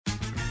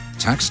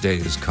Tax day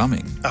is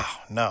coming. Oh,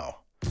 no.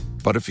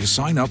 But if you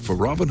sign up for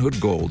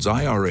Robinhood Gold's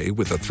IRA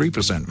with a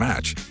 3%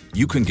 match,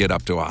 you can get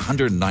up to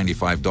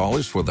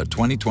 $195 for the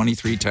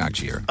 2023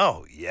 tax year.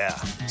 Oh, yeah.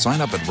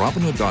 Sign up at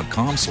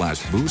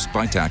Robinhood.com/boost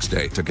by tax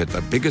day to get the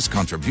biggest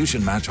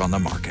contribution match on the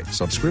market.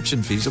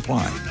 Subscription fees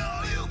apply.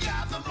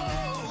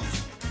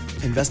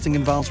 Investing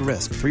involves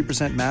risk.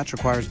 3% match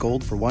requires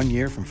gold for 1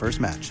 year from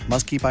first match.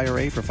 Must keep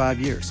IRA for 5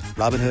 years.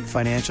 Robinhood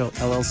Financial,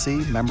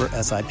 LLC, member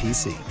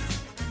SIPC.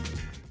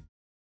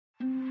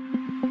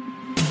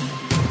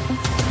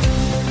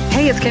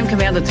 Hey, it's Kim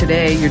Commando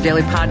Today, your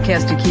daily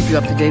podcast to keep you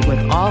up to date with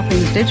all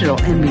things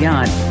digital and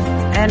beyond.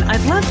 And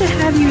I'd love to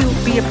have you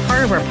be a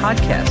part of our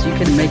podcast. You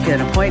can make an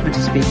appointment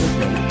to speak with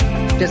me.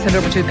 Just head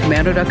over to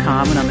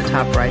commando.com, and on the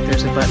top right,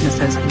 there's a button that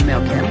says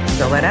Email Kim.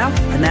 Fill that out,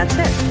 and that's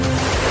it.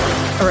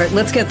 All right,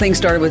 let's get things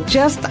started with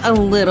just a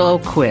little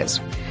quiz.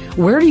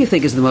 Where do you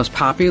think is the most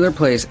popular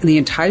place in the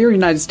entire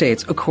United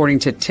States according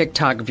to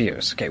TikTok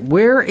views? Okay,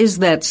 where is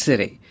that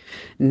city?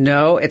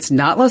 No, it's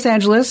not Los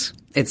Angeles.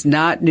 It's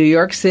not New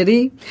York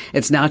City.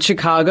 It's not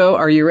Chicago.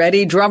 Are you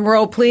ready? Drum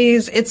roll,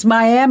 please. It's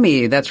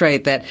Miami. That's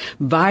right. That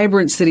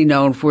vibrant city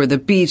known for the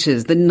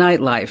beaches, the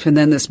nightlife, and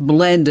then this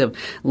blend of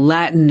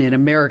Latin and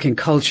American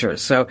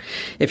cultures. So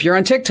if you're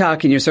on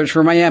TikTok and you search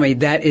for Miami,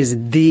 that is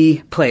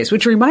the place,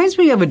 which reminds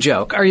me of a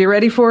joke. Are you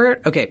ready for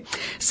it? Okay.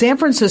 San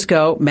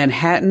Francisco,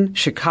 Manhattan,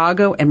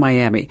 Chicago, and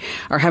Miami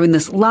are having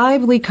this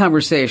lively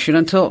conversation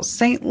until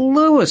St.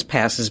 Louis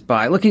passes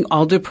by looking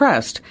all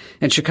depressed.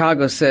 And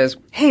Chicago says,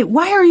 "Hey,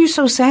 why are you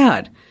so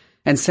sad?"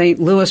 And St.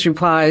 Louis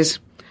replies,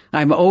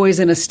 "I'm always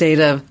in a state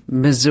of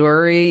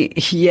Missouri."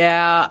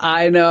 Yeah,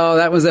 I know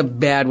that was a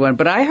bad one,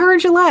 but I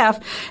heard you laugh.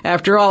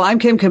 After all, I'm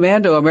Kim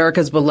Commando,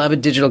 America's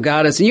beloved digital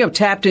goddess, and you have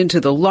tapped into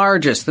the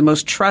largest, the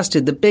most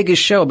trusted, the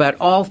biggest show about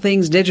all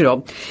things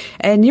digital.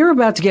 And you're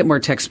about to get more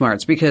tech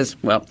smarts because,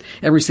 well,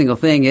 every single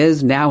thing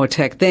is now a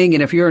tech thing.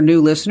 And if you're a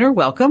new listener,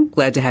 welcome.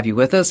 Glad to have you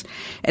with us.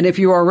 And if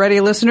you're already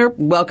a listener,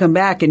 welcome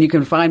back. And you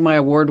can find my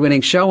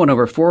award-winning show on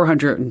over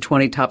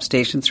 420 top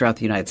stations throughout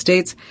the United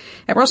States.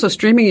 And we're also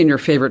streaming in your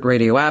favorite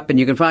radio app. And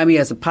you can find me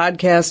as a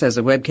podcast, as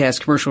a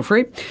webcast,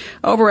 commercial-free.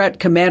 Over at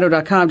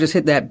commando.com, just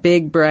hit that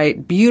big,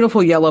 bright,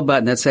 beautiful yellow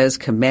button that says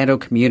Commando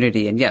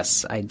Community. And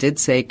yes, I did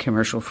say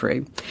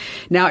commercial-free.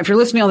 Now, if you're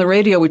listening on the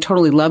radio, we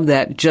totally love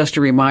that. Just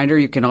a reminder,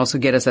 you can also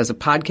get us as a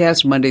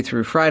podcast Monday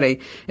through Friday.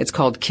 It's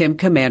called Kim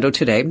Commando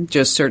Today.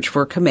 Just search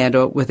for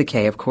Commando with a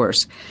K, of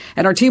course.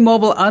 And our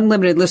T-Mobile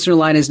Unlimited listener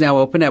line is now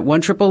open at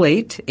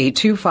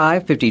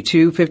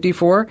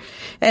 1-888-825-5254.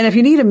 And if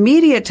you need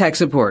immediate tech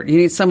support, you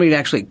need somebody to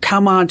actually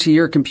come onto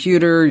your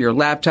computer, your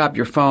laptop,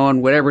 your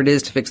phone, whatever it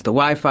is to fix the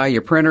Wi-Fi,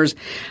 your printers,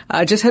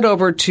 just head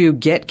over to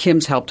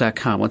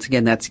getkimshelp.com. Once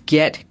again, that's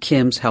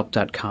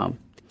getkimshelp.com.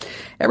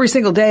 Every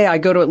single day, I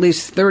go to at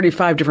least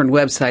 35 different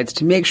websites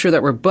to make sure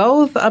that we're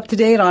both up to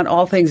date on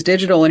all things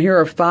digital. And here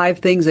are 5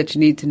 things that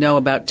you need to know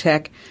about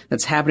tech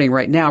that's happening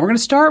right now. We're going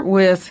to start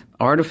with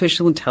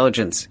artificial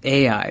intelligence,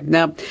 AI.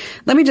 Now,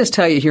 let me just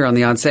tell you here on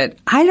the onset,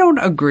 I don't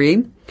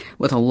agree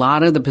with a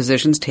lot of the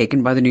positions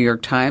taken by the New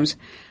York Times.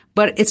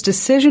 But its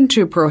decision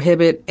to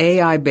prohibit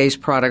AI-based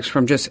products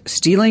from just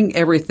stealing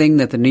everything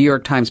that the New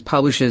York Times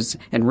publishes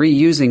and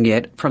reusing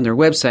it from their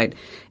website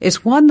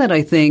is one that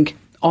I think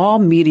all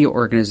media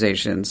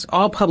organizations,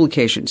 all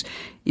publications,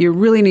 you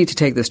really need to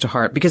take this to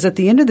heart. Because at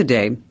the end of the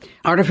day,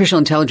 artificial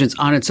intelligence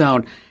on its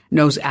own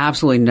knows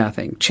absolutely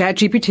nothing.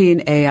 ChatGPT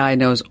and AI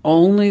knows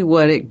only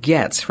what it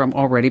gets from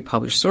already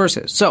published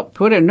sources. So,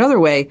 put it another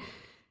way,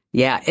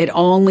 yeah, it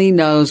only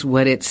knows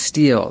what it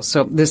steals.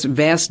 So this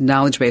vast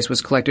knowledge base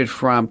was collected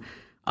from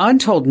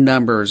untold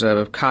numbers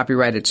of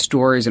copyrighted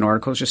stories and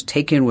articles just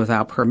taken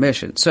without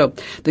permission. So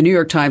the New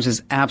York Times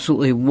is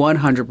absolutely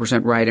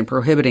 100% right in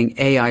prohibiting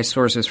AI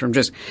sources from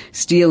just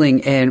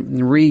stealing and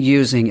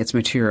reusing its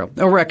material.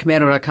 Over at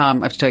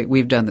commando.com, I have to tell you,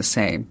 we've done the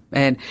same.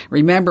 And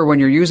remember, when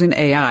you're using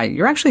AI,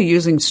 you're actually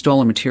using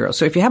stolen material.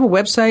 So if you have a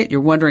website, you're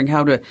wondering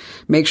how to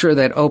make sure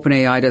that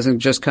OpenAI doesn't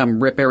just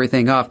come rip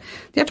everything off,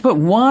 you have to put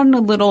one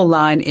little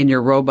line in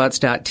your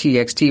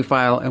robots.txt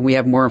file, and we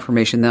have more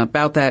information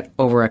about that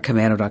over at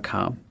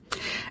commando.com.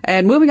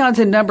 And moving on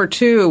to number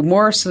 2,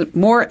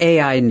 more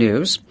AI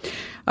news.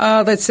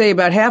 Let's say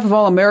about half of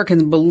all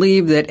Americans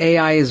believe that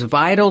AI is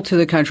vital to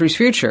the country's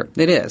future.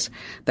 It is.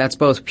 That's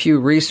both Pew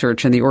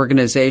Research and the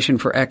Organization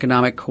for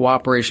Economic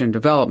Cooperation and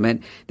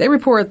Development. They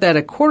report that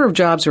a quarter of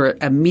jobs are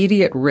at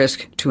immediate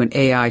risk to an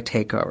AI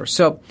takeover.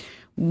 So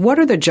what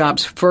are the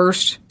jobs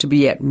first to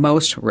be at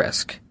most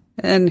risk?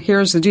 And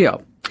here's the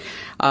deal.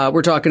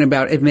 We're talking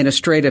about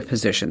administrative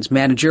positions,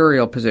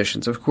 managerial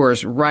positions, of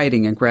course,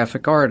 writing and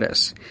graphic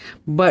artists.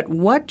 But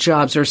what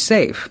jobs are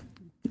safe?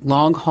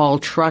 Long-haul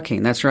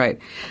trucking, that's right.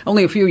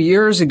 Only a few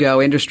years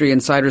ago, industry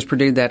insiders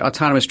predicted that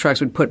autonomous trucks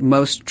would put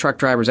most truck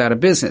drivers out of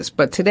business.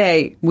 But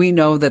today, we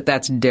know that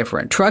that's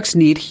different. Trucks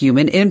need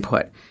human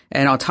input,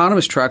 and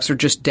autonomous trucks are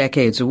just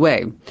decades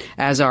away,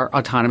 as are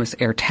autonomous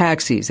air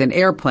taxis and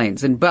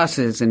airplanes and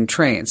buses and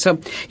trains. So,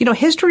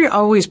 history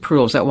always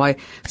proves that while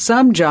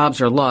some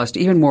jobs are lost,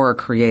 even more are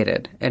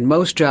created, and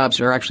most jobs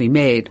are actually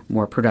made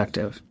more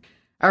productive.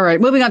 All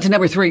right, moving on to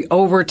number 3,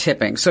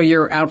 over-tipping. So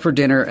you're out for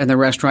dinner and the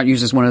restaurant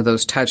uses one of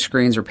those touch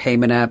screens or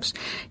payment apps.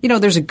 You know,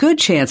 there's a good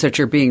chance that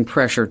you're being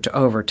pressured to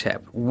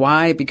over-tip.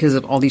 Why? Because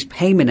of all these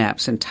payment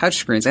apps and touch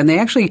screens, and they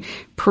actually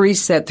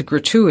preset the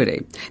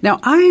gratuity.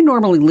 Now, I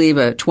normally leave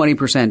a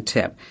 20%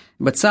 tip,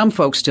 but some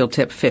folks still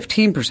tip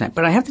 15%.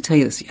 But I have to tell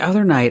you this, the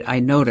other night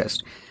I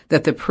noticed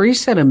that the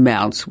preset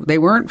amounts, they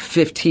weren't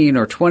 15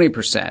 or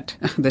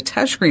 20%. The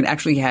touchscreen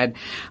actually had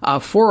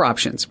 4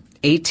 options.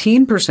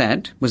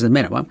 18% was the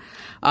minimum,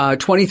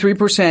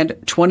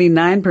 23%,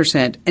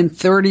 29%, and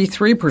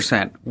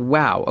 33%.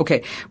 Wow.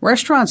 Okay.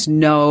 Restaurants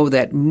know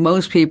that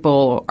most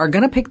people are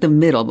going to pick the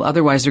middle.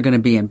 Otherwise, they're going to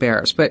be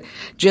embarrassed. But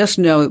just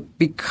know,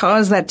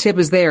 because that tip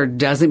is there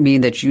doesn't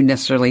mean that you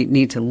necessarily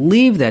need to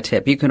leave that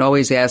tip. You can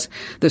always ask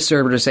the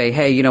server to say,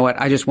 hey, you know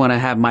what? I just want to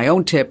have my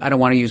own tip. I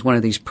don't want to use one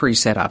of these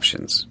preset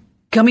options.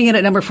 Coming in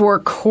at number 4,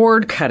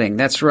 cord cutting.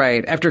 That's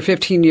right. After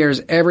 15 years,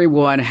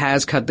 everyone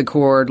has cut the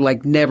cord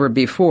like never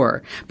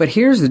before. But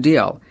here's the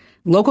deal.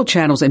 Local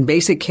channels and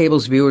basic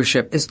cable's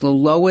viewership is the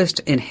lowest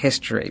in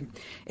history.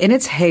 In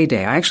its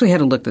heyday, I actually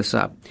had to look this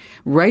up,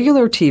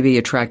 regular TV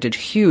attracted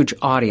huge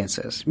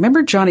audiences.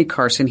 Remember Johnny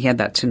Carson? He had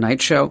that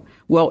Tonight Show.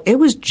 Well, it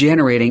was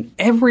generating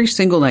every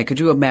single night.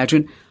 Could you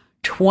imagine?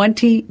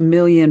 20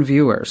 million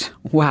viewers.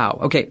 Wow.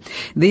 Okay.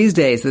 These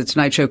days, the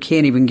Tonight Show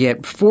can't even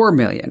get 4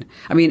 million.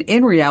 I mean,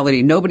 in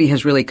reality, nobody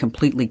has really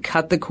completely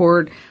cut the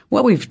cord.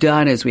 What we've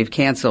done is we've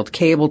canceled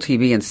cable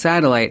TV and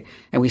satellite,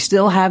 and we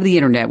still have the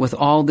internet with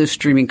all this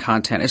streaming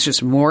content. It's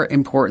just more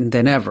important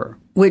than ever.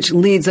 Which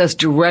leads us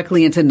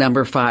directly into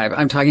number 5.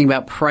 I'm talking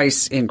about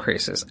price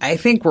increases. I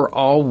think we're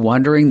all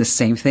wondering the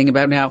same thing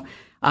about now.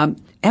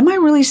 Am I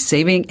really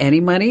saving any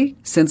money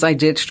since I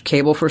ditched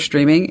cable for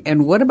streaming?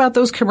 And what about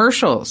those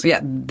commercials? Yeah,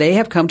 they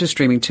have come to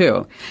streaming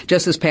too.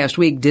 Just this past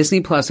week,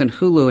 Disney Plus and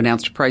Hulu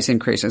announced price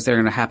increases. They're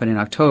going to happen in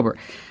October.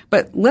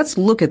 But let's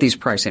look at these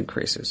price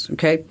increases,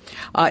 okay?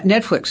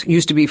 Netflix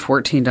used to be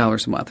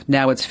 $14 a month.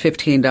 Now it's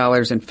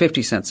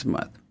 $15.50 a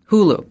month.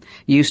 Hulu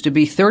used to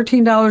be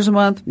 $13 a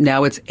month.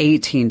 Now it's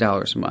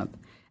 $18 a month.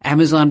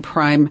 Amazon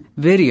Prime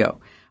Video,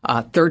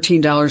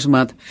 $13 a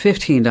month,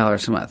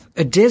 $15 a month.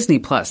 A Disney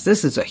Plus,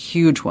 this is a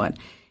huge one,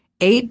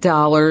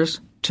 $8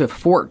 to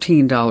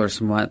 $14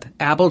 a month.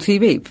 Apple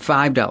TV,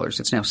 $5.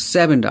 It's now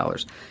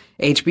 $7.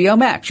 HBO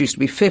Max used to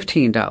be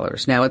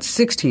 $15. Now it's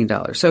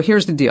 $16. So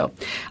here's the deal.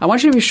 I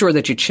want you to be sure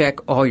that you check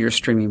all your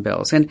streaming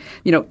bills and,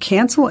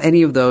 cancel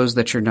any of those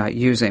that you're not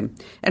using.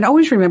 And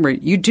always remember,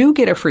 you do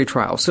get a free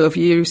trial. So if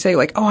you say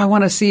like, oh, I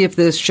want to see if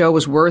this show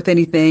is worth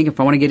anything, if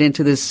I want to get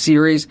into this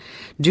series,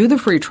 do the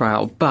free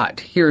trial. But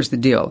here's the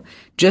deal.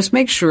 Just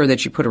make sure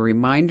that you put a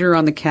reminder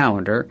on the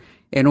calendar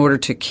in order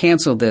to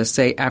cancel this,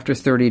 say, after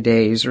 30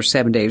 days or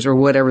 7 days or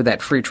whatever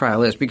that free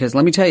trial is. Because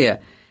let me tell you,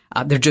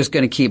 they're just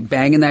going to keep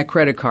banging that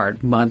credit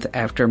card month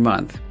after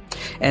month.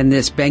 And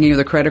this banging of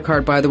the credit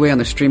card, by the way, on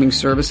the streaming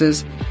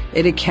services,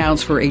 it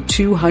accounts for a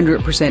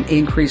 200%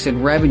 increase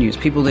in revenues.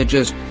 People that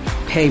just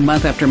pay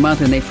month after month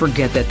and they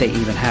forget that they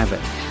even have it.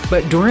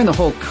 But during the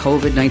whole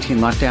COVID-19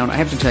 lockdown, I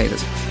have to tell you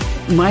this.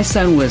 My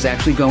son was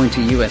actually going to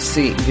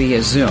USC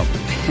via Zoom.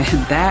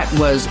 And that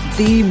was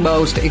the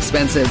most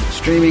expensive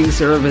streaming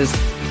service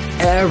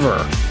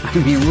ever.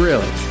 I mean,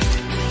 really.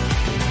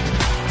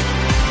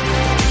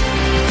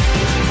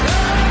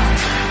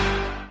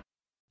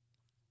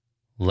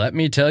 Let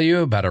me tell you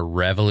about a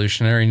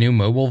revolutionary new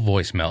mobile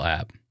voicemail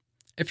app.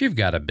 If you've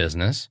got a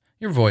business,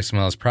 your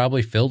voicemail is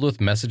probably filled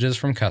with messages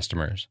from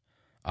customers.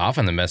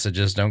 Often the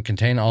messages don't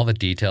contain all the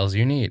details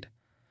you need.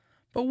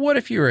 But what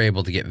if you were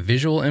able to get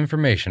visual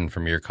information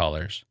from your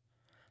callers?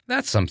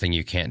 That's something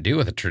you can't do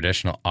with a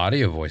traditional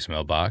audio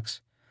voicemail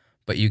box,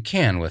 but you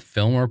can with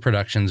Fillmore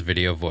Productions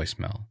Video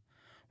Voicemail.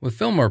 With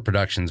Fillmore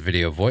Productions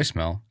Video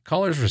Voicemail,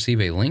 callers receive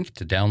a link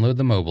to download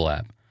the mobile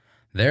app.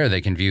 There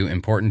they can view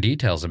important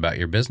details about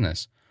your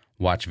business,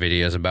 watch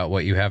videos about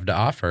what you have to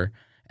offer,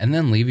 and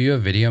then leave you a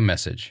video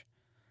message.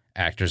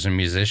 Actors and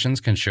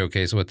musicians can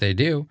showcase what they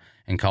do,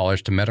 and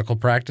callers to medical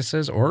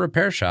practices or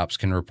repair shops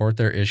can report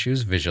their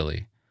issues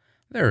visually.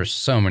 There are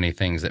so many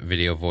things that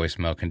video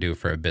voicemail can do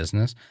for a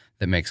business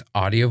that makes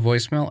audio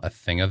voicemail a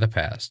thing of the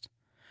past.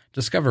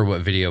 Discover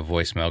what video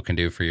voicemail can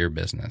do for your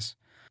business.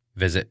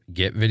 Visit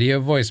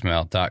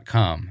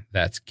getvideovoicemail.com.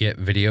 That's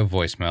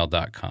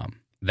getvideovoicemail.com.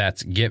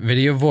 That's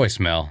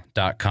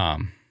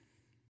getvideovoicemail.com.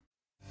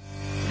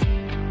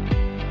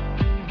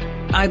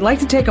 I'd like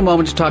to take a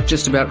moment to talk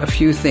just about a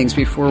few things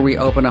before we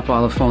open up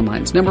all the phone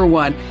lines. Number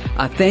one,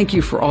 thank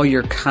you for all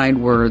your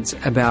kind words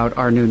about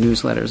our new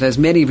newsletters. As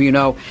many of you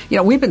know,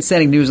 we've been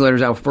sending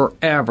newsletters out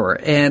forever,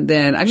 and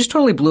then I just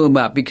totally blew them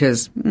up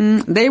because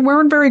they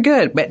weren't very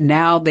good, but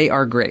now they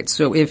are great.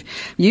 So if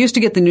you used to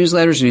get the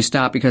newsletters and you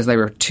stopped because they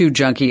were too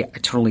junky, I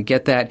totally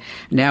get that.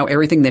 Now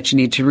everything that you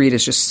need to read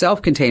is just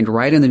self-contained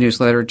right in the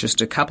newsletter,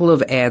 just a couple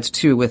of ads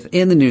too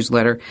within the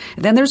newsletter.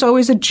 And then there's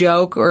always a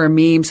joke or a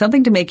meme,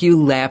 something to make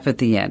you laugh at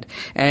the end.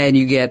 And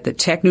you get the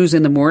tech news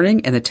in the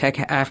morning and the tech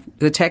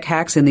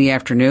hacks in the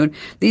afternoon.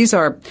 These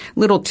are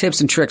little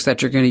tips and tricks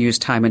that you're going to use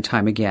time and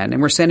time again.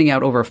 And we're sending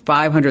out over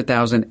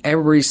 500,000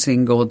 every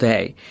single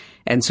day.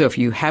 And so if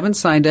you haven't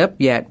signed up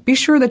yet, be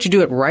sure that you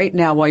do it right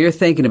now while you're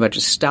thinking about it.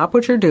 Just stop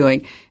what you're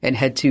doing and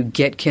head to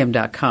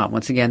getkim.com.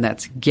 Once again,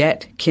 that's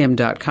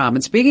getkim.com.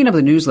 And speaking of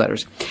the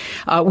newsletters,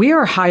 we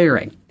are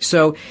hiring.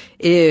 So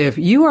if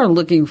you are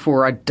looking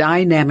for a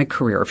dynamic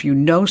career, if you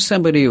know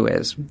somebody who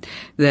is,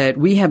 that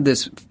we have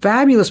this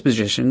fabulous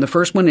position. The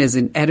first one is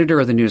an editor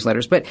of the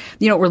newsletters. But,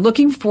 we're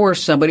looking for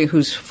somebody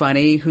who's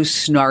funny, who's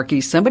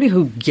snarky, somebody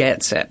who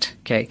gets it,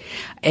 okay,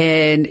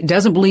 and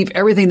doesn't believe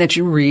everything that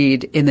you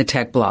read in the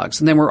tech blogs.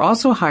 And then we're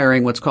also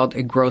hiring what's called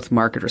a growth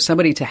marketer,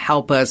 somebody to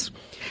help us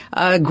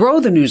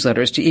grow the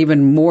newsletters to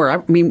even more.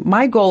 I mean,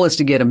 my goal is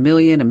to get 1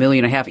 million, 1.5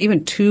 million,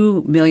 even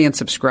 2 million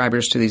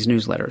subscribers to these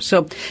newsletters.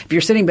 So if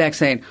you're sitting back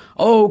saying,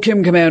 oh,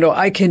 Kim Komando,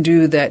 I can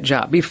do that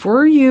job,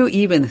 before you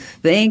even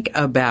think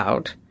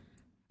about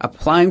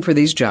applying for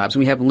these jobs, and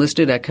we have them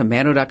listed at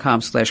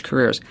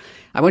komando.com/careers,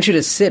 I want you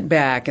to sit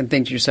back and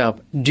think to yourself,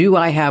 do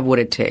I have what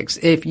it takes?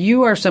 If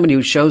you are somebody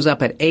who shows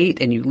up at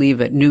 8 and you leave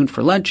at noon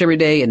for lunch every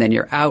day, and then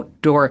you're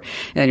outdoor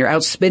and you're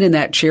out spinning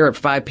that chair at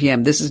 5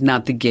 p.m., this is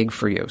not the gig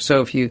for you.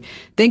 So if you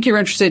think you're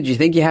interested, you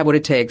think you have what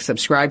it takes,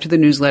 subscribe to the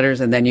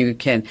newsletters, and then you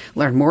can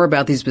learn more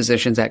about these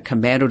positions at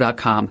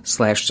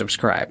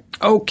komando.com/subscribe.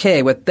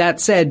 Okay, with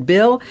that said,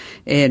 Bill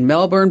in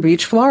Melbourne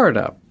Beach,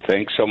 Florida.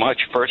 Thanks so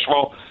much. First of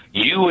all,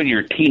 you and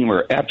your team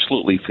are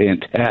absolutely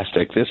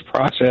fantastic. This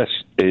process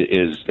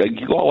is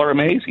you all are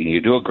amazing.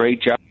 You do a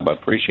great job. I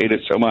appreciate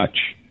it so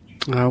much.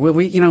 Well,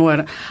 you know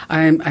what?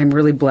 I'm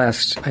really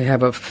blessed. I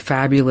have a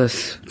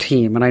fabulous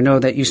team, and I know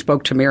that you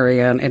spoke to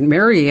Marianne, and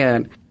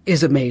Marianne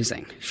is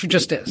amazing. She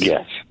just is.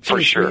 Yes,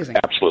 for sure. Amazing.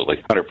 Absolutely,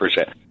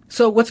 100%.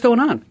 So what's going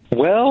on?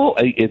 Well,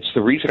 it's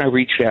the reason I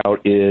reached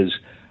out is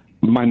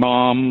my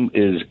mom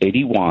is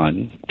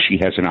 81. She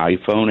has an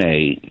iPhone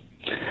 8.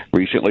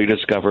 Recently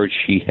discovered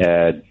she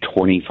had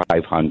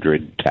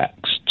 2,500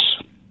 texts.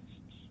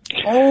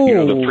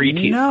 Oh, the free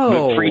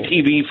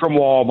TV from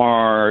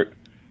Walmart,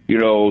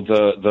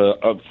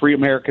 the free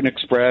American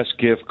Express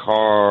gift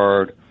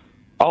card,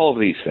 all of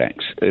these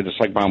things. It's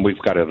like, Mom, we've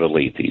got to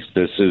delete these.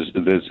 This is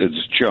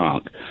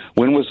junk.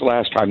 When was the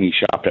last time you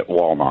shopped at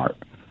Walmart?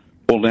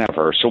 Well,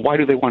 never. So why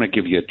do they want to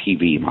give you a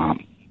TV,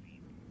 Mom?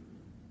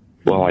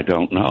 Well, I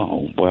don't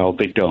know. Well,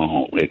 they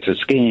don't. It's a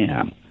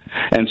scam.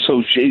 And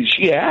so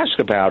she asked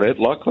about it.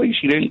 Luckily,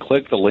 she didn't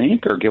click the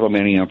link or give them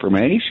any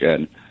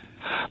information.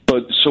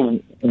 But so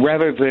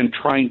rather than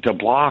trying to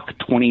block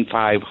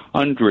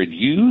 2,500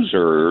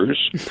 users,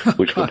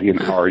 which would be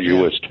an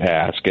arduous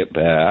task at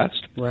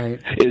best, right?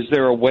 Is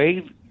there a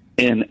way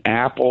in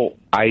Apple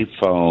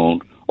iPhone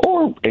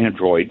or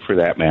Android, for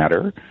that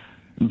matter,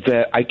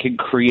 that I can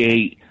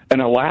create an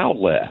allow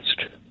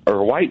list or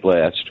a white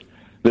list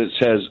that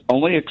says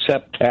only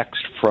accept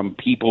text from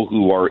people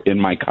who are in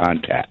my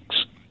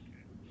contacts?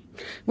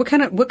 What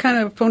kind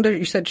of phone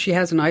you said she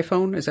has? An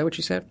iPhone? Is that what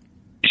you said?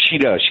 She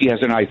does. She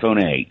has an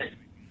iPhone 8.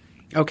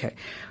 Okay.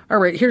 All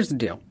right. Here's the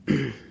deal.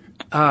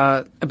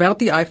 About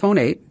the iPhone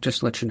 8, just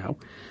to let you know,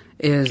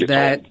 is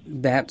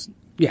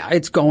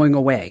it's going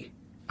away.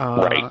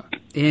 Right.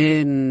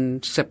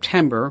 In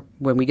September,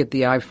 when we get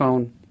the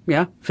iPhone,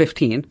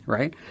 15,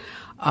 right?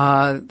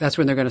 That's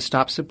when they're going to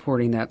stop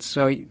supporting that.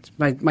 So it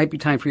might be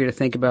time for you to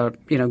think about,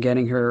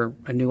 getting her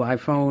a new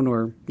iPhone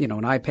or,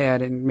 an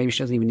iPad, and maybe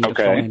she doesn't even need a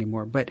phone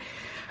anymore. But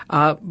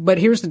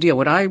here's the deal.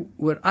 What I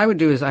would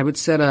do is I would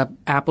set up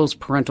Apple's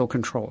parental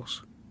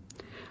controls.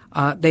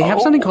 They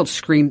have something called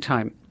screen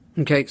time.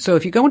 Okay. So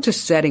if you go into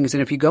settings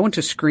and if you go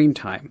into screen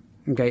time,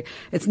 okay,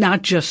 it's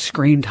not just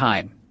screen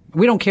time.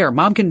 We don't care.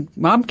 Mom can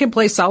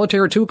play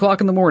solitaire at 2:00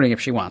 in the morning if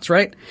she wants,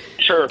 right?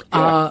 Sure.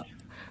 Yeah.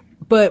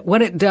 But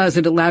what it does,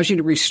 it allows you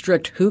to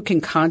restrict who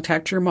can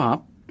contact your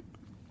mom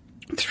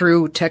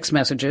through text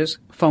messages,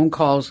 phone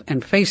calls,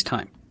 and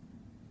FaceTime.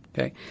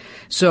 Okay.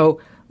 So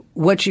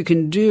what you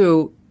can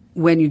do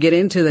when you get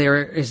into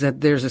there is that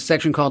there's a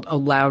section called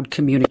allowed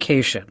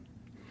communication.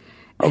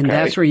 And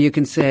that's where you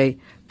can say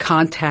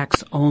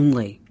contacts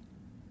only.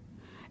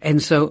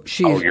 And so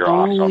she's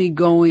only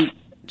going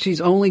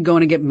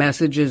to get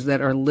messages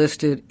that are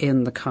listed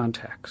in the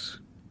contacts.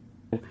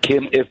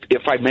 Kim,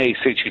 if I may,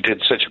 since you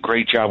did such a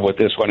great job with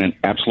this one and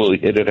absolutely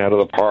hit it out of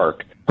the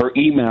park, her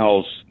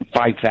email's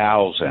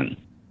 5,000.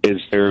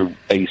 Is there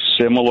a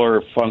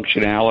similar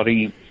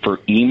functionality for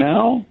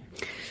email?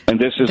 And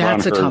this is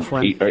That's a tough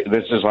one.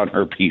 This is on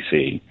her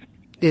PC.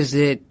 Is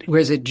it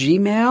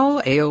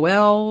Gmail,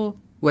 AOL?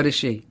 What is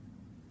she?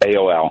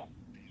 AOL,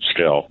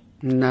 still.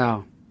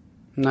 No,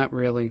 not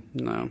really.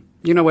 No.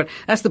 You know what?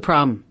 That's the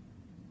problem.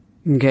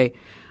 Okay.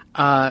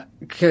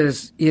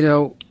 Because,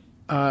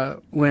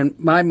 when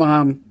my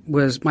mom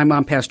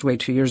passed away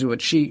 2 years ago,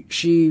 she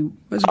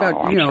was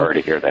about, I'm sorry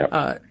to hear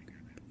that.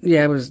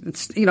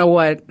 You know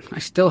what? I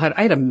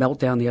had a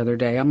meltdown the other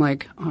day. I'm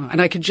like,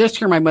 and I could just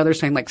hear my mother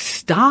saying, like,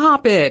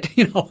 stop it.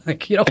 What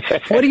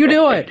are you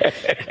doing?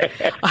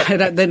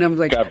 And then I'm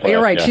like,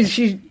 you're right.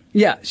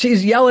 Yeah,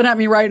 she's yelling at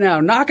me right now.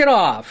 Knock it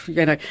off.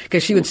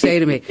 Because she would say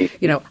to me,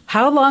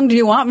 how long do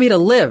you want me to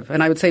live?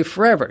 And I would say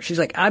forever. She's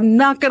like, I'm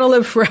not going to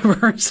live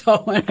forever.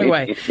 So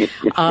anyway,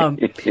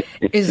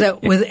 is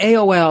that with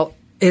AOL,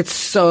 it's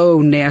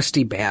so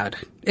nasty bad.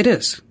 It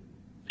is.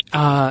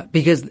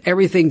 Because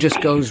everything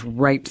just goes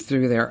right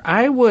through there.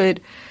 I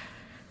would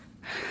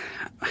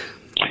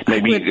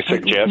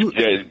suggest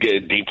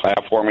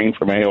deplatforming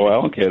from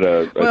AOL, get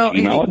a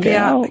Gmail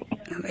account.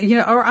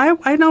 Or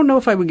I don't know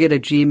if I would get a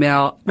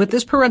Gmail. With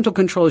this parental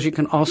controls, you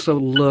can also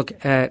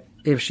look at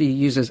if she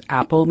uses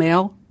Apple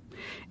Mail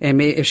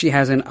and if she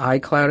has an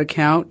iCloud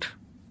account.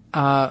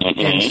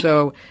 And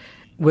so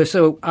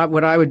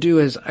what I would do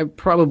is I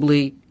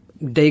probably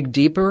dig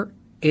deeper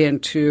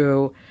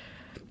into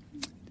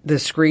the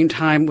screen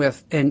time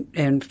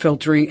and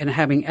filtering and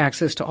having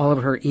access to all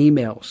of her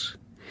emails.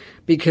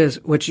 Because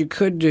what you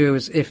could do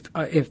is if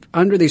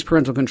under these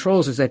parental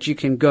controls is that you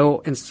can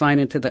go and sign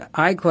into the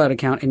iCloud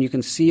account and you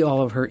can see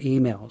all of her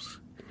emails.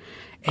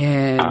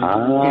 And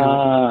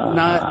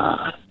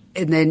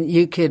and then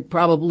you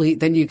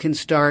can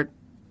start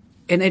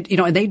and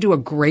they do a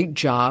great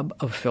job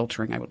of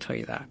filtering, I will tell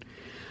you that.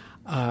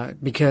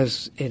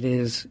 Because it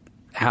is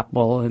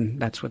Apple, and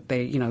that's what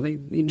they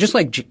just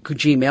like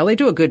Gmail, they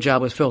do a good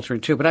job with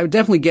filtering too. But I would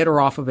definitely get her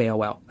off of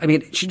AOL. I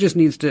mean, she just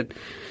needs to.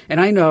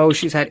 And I know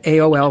she's had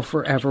AOL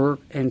forever,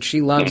 and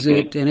she loves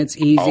it, and it's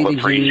easy all the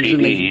to free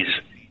use.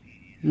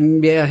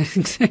 Yeah,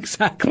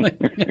 exactly.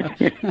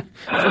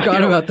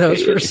 Forgot about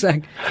those for a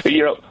sec.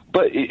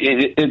 But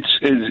it's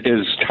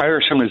as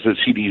tiresome as the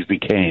CDs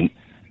became.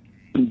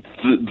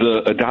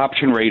 The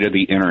adoption rate of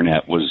the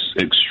internet was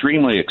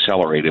extremely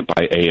accelerated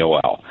by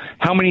AOL.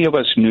 How many of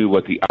us knew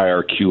what the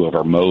IRQ of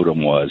our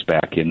modem was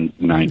back in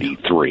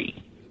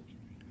 '93?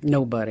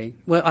 Nobody.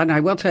 Well, and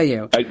I will tell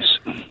you,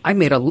 I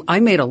made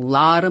a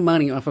lot of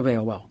money off of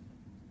AOL.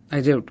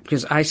 I did,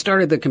 because I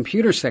started the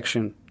computer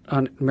section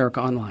on America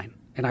Online,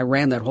 and I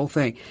ran that whole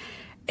thing.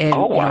 And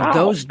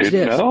those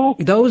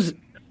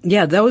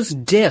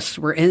discs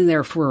were in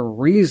there for a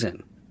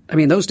reason. I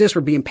mean, those discs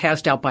were being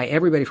passed out by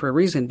everybody for a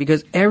reason,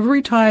 because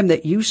every time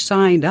that you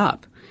signed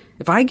up,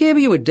 if I gave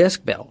you a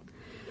disc bill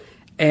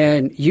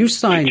and you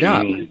signed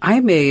up, I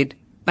made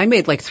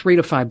like $3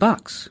 to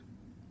 $5.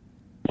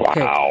 Wow.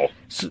 Okay.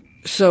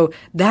 So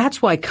that's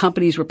why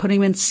companies were putting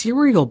them in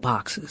cereal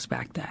boxes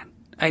back then.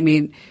 I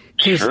mean,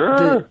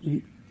 sure.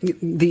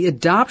 the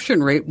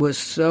adoption rate was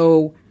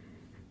so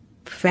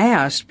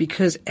fast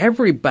because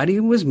everybody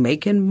was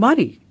making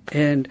money.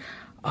 And,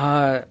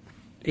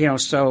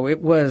 so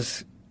it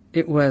was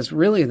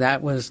really,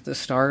 that was the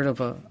start of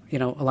a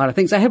lot of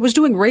things. I was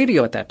doing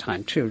radio at that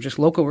time too, just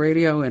local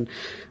radio, and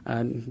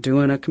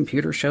doing a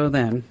computer show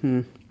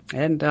then.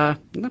 And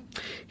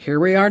here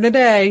we are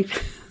today.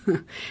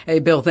 Hey,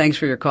 Bill, thanks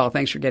for your call.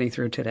 Thanks for getting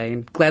through today,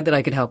 and glad that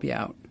I could help you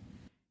out.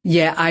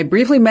 Yeah, I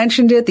briefly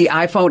mentioned it, the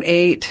iPhone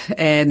 8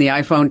 and the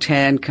iPhone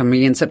 10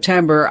 coming in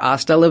September.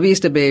 Hasta la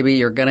vista, baby.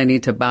 You're going to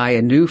need to buy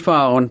a new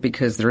phone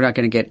because they're not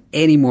going to get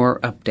any more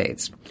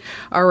updates.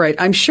 All right.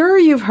 I'm sure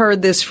you've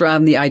heard this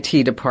from the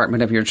IT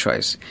department of your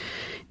choice.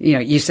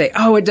 You say,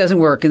 oh, it doesn't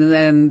work. And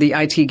then the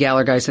IT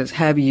galler guy says,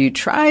 have you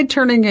tried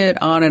turning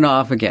it on and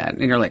off again?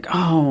 And you're like,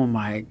 oh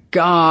my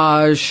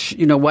gosh,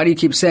 why do you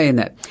keep saying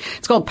that?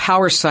 It's called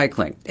power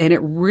cycling, and it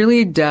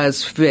really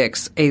does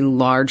fix a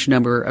large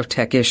number of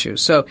tech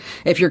issues. So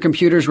if your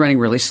computer's running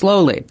really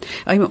slowly,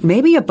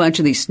 maybe a bunch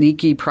of these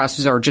sneaky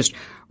processes are just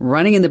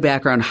running in the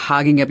background,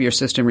 hogging up your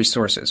system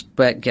resources.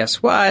 But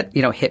guess what?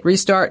 Hit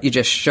restart. You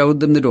just showed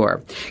them the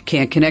door.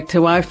 Can't connect to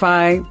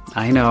Wi-Fi?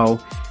 I know.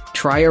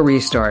 Try a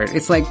restart.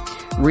 It's like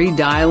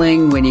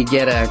redialing when you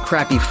get a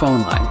crappy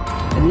phone line.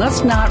 And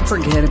let's not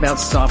forget about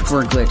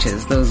software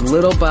glitches. Those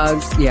little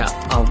bugs,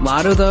 a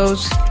lot of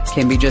those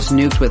can be just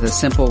nuked with a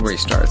simple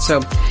restart. So,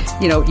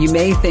 you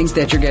may think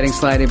that you're getting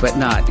slighted, but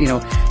not.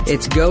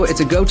 It's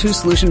a go-to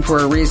solution for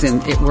a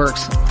reason. It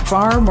works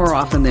far more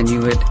often than you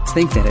would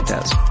think that it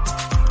does.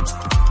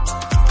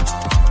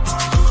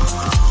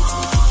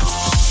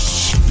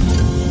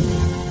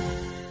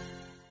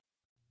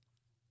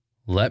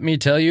 Let me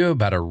tell you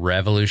about a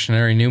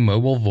revolutionary new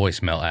mobile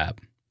voicemail app.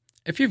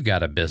 If you've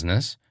got a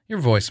business, your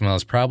voicemail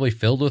is probably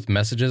filled with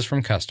messages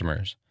from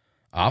customers.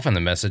 Often the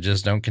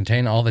messages don't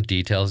contain all the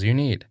details you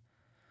need.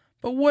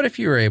 But what if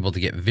you were able to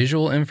get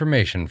visual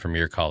information from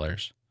your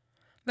callers?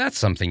 That's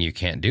something you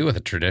can't do with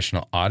a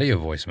traditional audio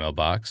voicemail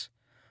box,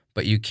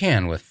 but you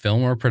can with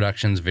Fillmore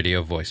Productions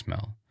Video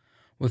Voicemail.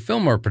 With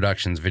Fillmore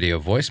Productions Video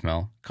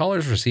Voicemail,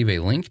 callers receive a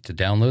link to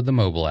download the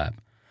mobile app.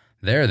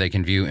 There they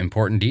can view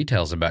important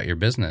details about your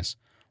business,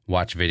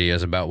 watch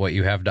videos about what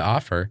you have to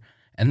offer,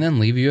 and then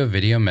leave you a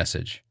video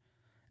message.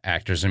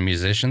 Actors and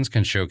musicians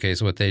can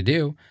showcase what they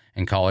do,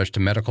 and callers to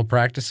medical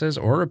practices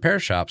or repair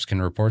shops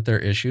can report their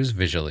issues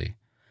visually.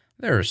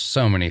 There are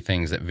so many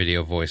things that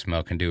video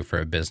voicemail can do for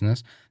a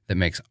business that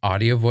makes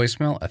audio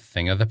voicemail a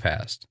thing of the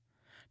past.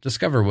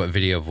 Discover what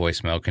video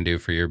voicemail can do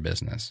for your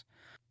business.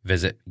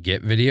 Visit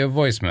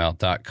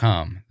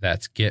getvideovoicemail.com.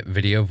 That's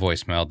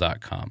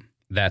getvideovoicemail.com.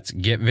 That's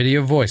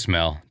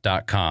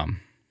getvideovoicemail.com.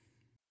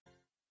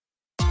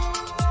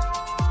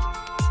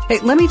 Hey,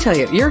 let me tell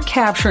you, you're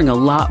capturing a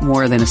lot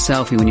more than a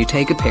selfie when you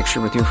take a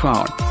picture with your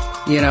phone.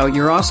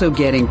 You're also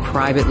getting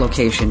private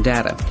location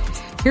data.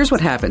 Here's what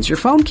happens. Your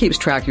phone keeps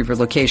track of your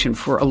location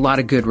for a lot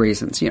of good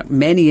reasons.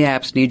 Many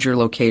apps need your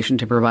location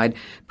to provide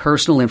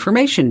personal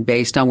information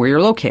based on where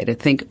you're located.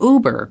 Think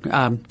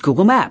Uber,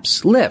 Google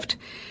Maps, Lyft.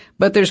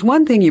 But there's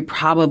one thing you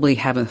probably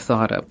haven't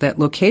thought of, that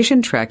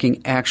location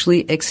tracking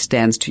actually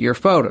extends to your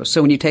photos.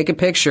 So when you take a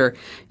picture,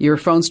 your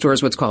phone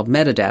stores what's called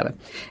metadata.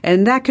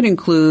 And that could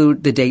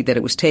include the date that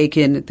it was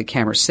taken, the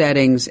camera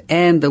settings,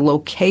 and the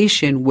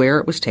location where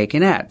it was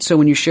taken at. So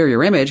when you share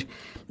your image,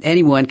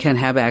 anyone can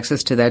have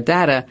access to that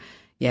data.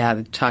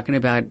 Yeah, talking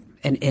about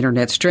an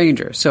internet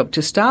stranger. So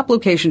to stop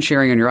location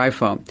sharing on your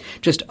iPhone,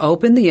 just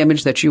open the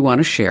image that you want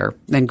to share,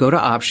 then go to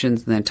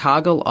options, and then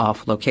toggle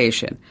off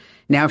location.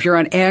 Now, if you're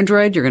on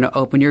Android, you're going to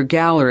open your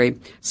gallery,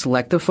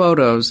 select the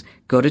photos,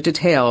 go to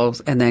details,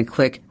 and then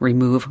click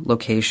remove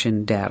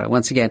location data.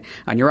 Once again,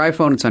 on your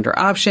iPhone, it's under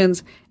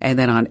options, and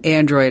then on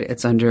Android,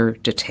 it's under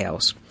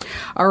details.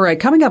 All right,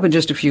 coming up in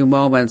just a few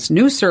moments,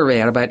 new survey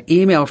out about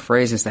email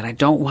phrases that I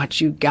don't want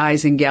you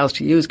guys and gals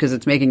to use because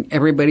it's making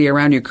everybody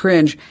around you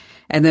cringe.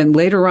 And then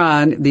later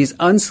on, these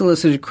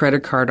unsolicited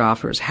credit card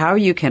offers, how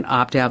you can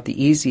opt out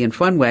the easy and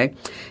fun way.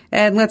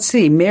 And let's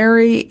see,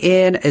 Mary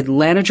in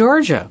Atlanta,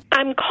 Georgia.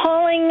 I'm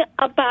calling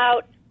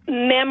about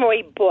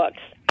memory books.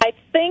 I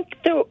think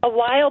a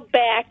while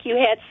back you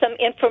had some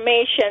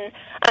information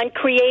on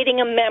creating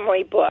a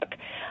memory book.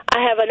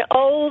 I have an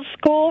old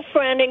school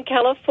friend in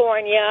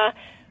California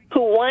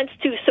who wants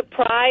to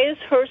surprise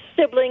her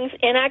siblings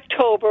in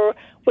October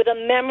with a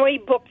memory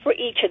book for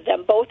each of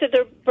them. Both of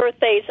their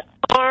birthdays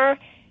are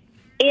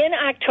in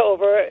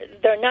October.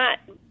 They're not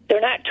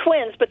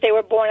twins, but they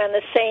were born on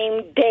the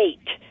same date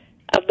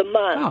of the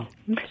month.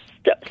 Oh,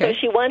 okay. So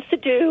she wants to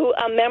do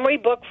a memory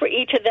book for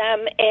each of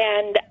them,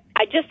 and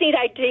I just need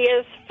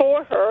ideas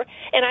for her.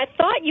 And I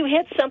thought you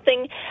had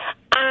something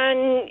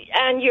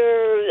on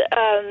your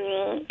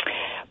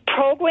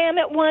program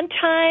at one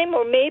time,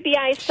 or maybe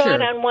I saw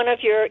it on one of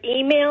your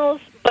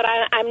emails, but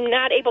I'm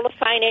not able to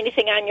find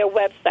anything on your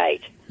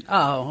website.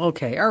 Oh,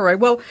 okay. All right.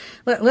 Well,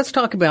 let's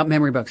talk about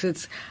memory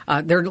books.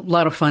 They're a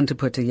lot of fun to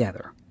put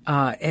together.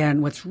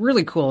 And what's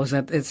really cool is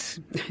that it's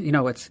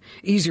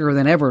easier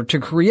than ever to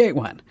create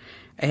one.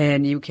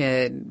 And you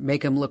can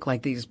make them look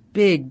like these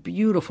big,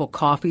 beautiful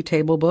coffee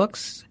table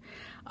books.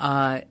 You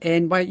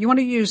want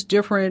to use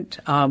different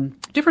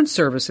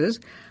services.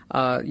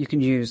 You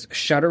can use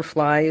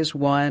Shutterfly is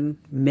one,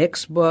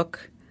 Mixbook,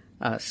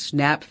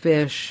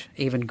 Snapfish,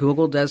 even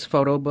Google does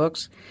photo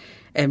books.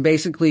 And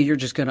basically, you're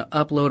just going to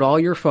upload all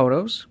your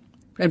photos.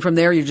 And from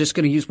there, you're just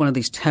going to use one of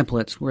these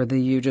templates where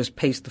you just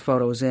paste the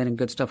photos in and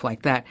good stuff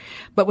like that.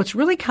 But what's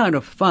really kind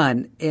of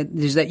fun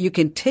is that you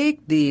can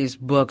take these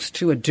books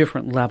to a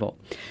different level.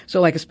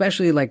 So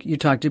especially like you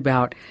talked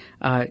about,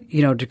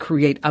 to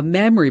create a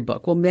memory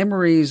book. Well,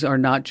 memories are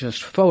not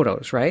just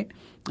photos, right?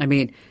 I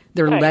mean,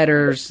 they're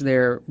letters,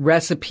 they're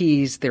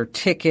recipes, they're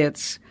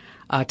tickets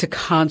to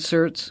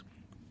concerts,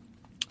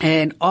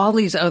 and all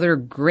these other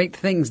great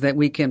things that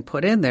we can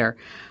put in there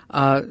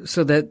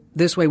so that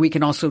this way we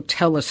can also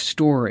tell a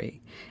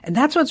story. And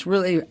that's what's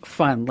really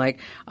fun.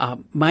 Like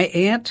my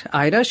aunt,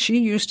 Ida, she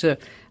used to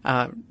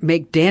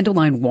make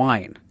dandelion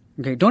wine.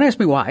 Okay, don't ask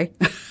me why.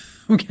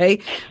 Okay,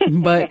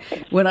 but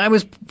when I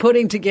was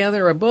putting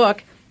together a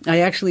book, I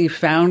actually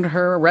found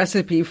her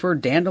recipe for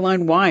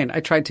dandelion wine.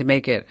 I tried to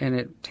make it, and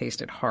it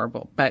tasted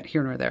horrible, but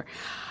here nor there.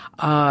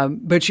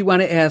 But you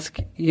want to ask,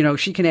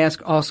 she can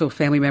ask also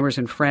family members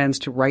and friends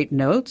to write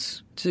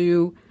notes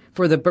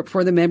for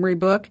the memory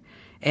book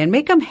and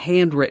make them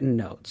handwritten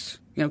notes,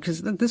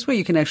 because this way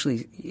you can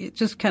actually, it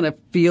just kind of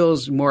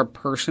feels more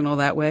personal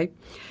that way.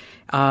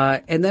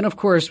 And then, of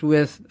course,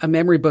 with a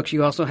memory book,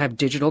 you also have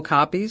digital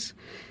copies.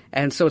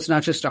 And so it's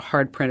not just a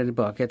hard printed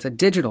book, it's a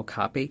digital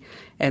copy.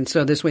 And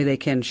so this way they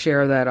can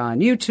share that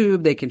on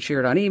YouTube, they can share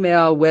it on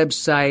email,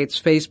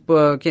 websites,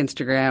 Facebook,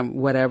 Instagram,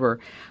 whatever.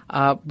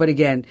 But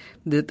again,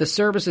 the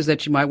services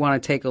that you might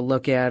want to take a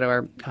look at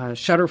are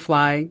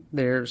Shutterfly.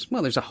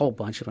 There's a whole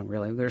bunch of them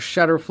really. There's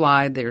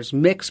Shutterfly, there's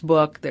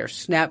Mixbook, there's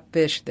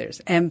Snapfish, there's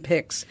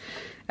MPix,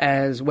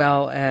 as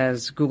well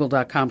as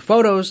Google.com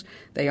Photos.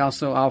 They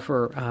also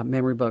offer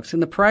memory books.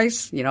 And the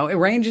price, it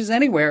ranges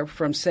anywhere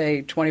from,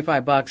 say,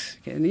 $25.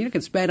 And you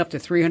can spend up to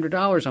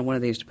 $300 on one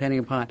of these, depending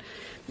upon,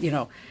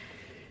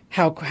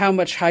 how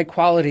much high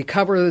quality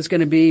cover there's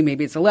going to be.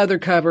 Maybe it's a leather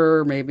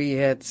cover, maybe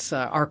it's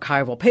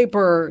archival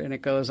paper, and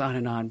it goes on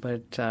and on.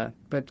 But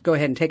go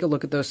ahead and take a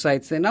look at those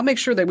sites. And I'll make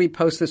sure that we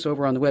post this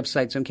over on the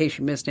website. So in case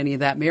you missed any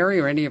of that, Mary,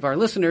 or any of our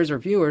listeners or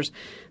viewers,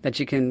 that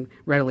you can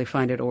readily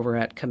find it over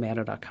at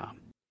Commando.com.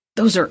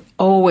 Those are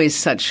always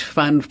such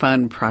fun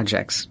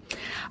projects.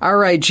 All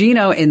right,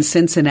 Gino in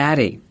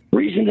Cincinnati. The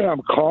reason that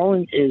I'm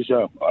calling is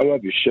I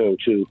love your show,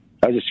 too.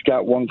 I just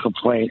got one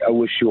complaint. I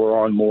wish you were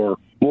on more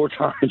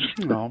times.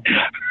 No.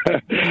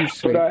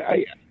 But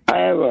I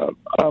have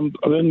I've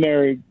been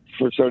married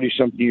for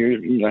 30-something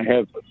years, and I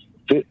have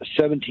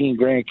 17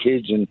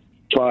 grandkids and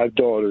 5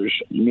 daughters.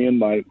 Me and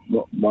my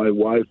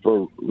wife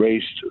were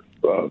raised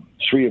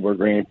three of our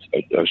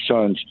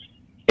sons.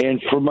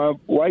 And for my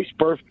wife's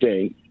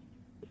birthday,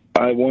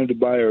 I wanted to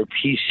buy her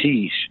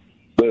PCs,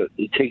 but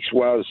it takes a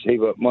while to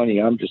save up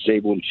money. I'm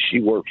disabled and she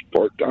works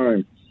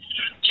part-time.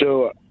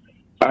 So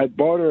I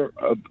bought her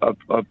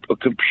a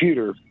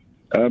computer,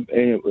 and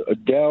a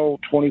Dell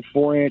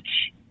 24-inch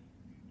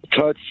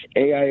touch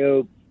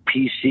AIO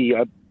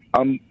PC.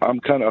 I'm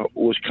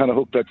was kind of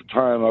hooked at the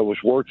time. I was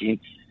working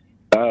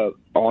on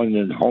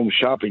the home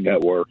shopping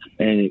network,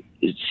 and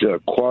it's a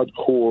quad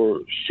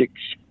core 6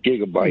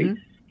 gigabyte. Mm-hmm.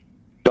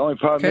 The only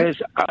problem is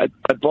I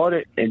bought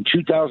it in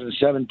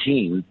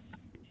 2017,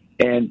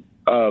 and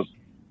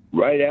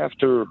right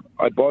after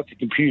I bought the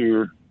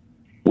computer,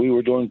 I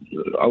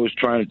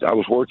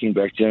was working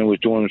back then, was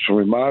doing some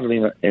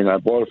remodeling, and I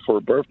bought it for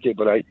a birthday,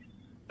 but I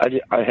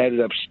had it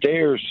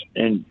upstairs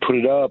and put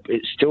it up.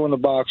 It's still in the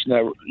box,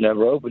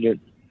 never opened it,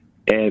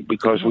 and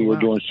because we were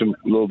doing some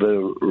little bit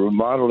of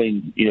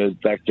remodeling,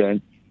 back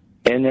then.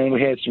 And then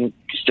we had some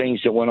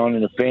things that went on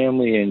in the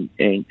family,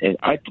 and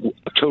I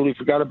totally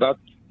forgot about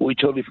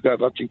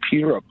the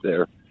computer up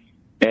there,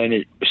 and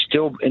it's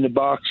still in the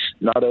box,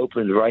 not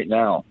opened right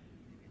now.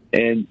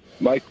 And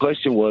my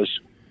question was,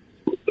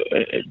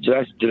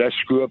 did I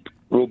screw up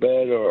real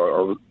bad,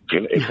 or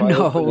if I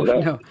open it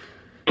up? No.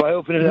 If I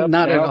open it up,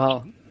 not now, at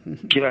all.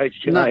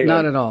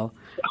 Not at all.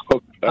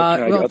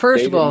 Well,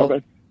 first of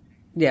all,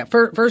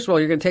 first of all,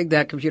 you're going to take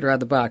that computer out of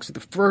the box. The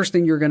first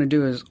thing you're going to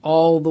do is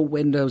all the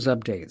Windows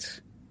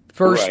updates.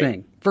 First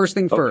thing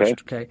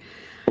first. Okay.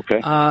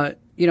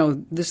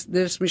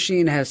 This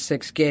machine has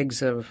 6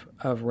 gigs of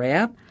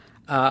RAM.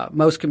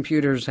 Most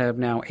computers have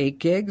now 8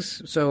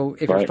 gigs. So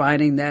if you're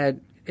finding that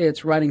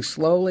it's running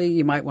slowly,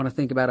 you might want to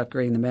think about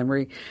upgrading the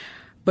memory.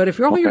 But if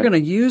all you're going to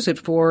use it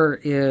for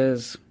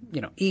is,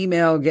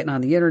 email, getting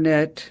on the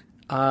internet,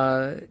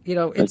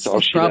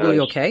 it's probably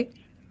okay.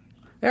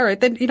 All right,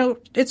 then,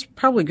 it's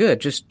probably good.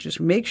 Just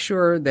make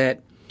sure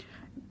that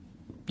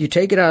you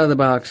take it out of the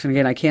box. And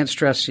again, I can't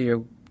stress to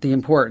you the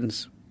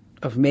importance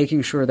of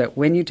making sure that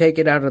when you take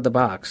it out of the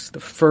box, the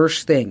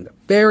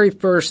very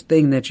first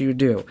thing that you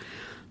do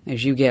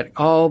is you get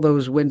all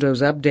those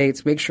Windows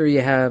updates. Make sure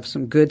you have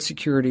some good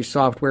security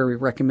software. We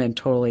recommend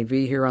Total AV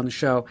here on the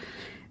show.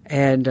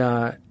 And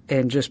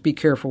just be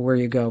careful where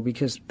you go,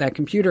 because that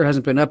computer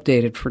hasn't been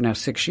updated for now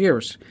 6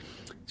 years.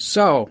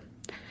 So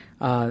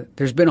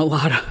there's been a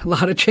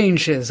lot of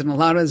changes and a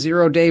lot of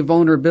 0-day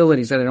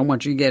vulnerabilities that I don't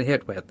want you to get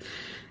hit with.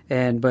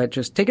 But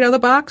just take it out of the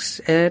box,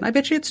 and I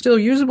bet you it's still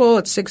usable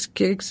at 6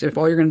 gigs if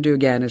all you're going to do,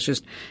 again, is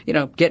just,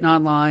 getting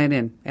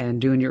online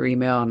and doing your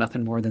email,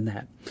 nothing more than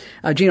that.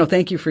 Gino,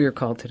 thank you for your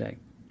call today.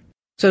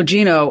 So,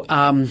 Gino,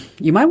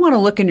 you might want to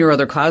look in your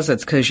other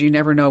closets, because you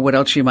never know what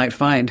else you might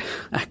find.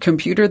 A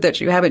computer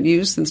that you haven't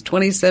used since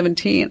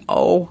 2017.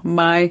 Oh,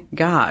 my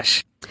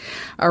gosh.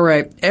 All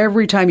right.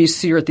 Every time you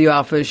see her at the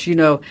office,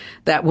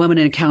 that woman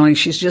in accounting,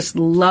 she's just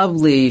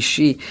lovely.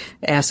 She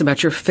asks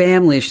about your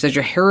family. She says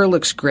your hair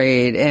looks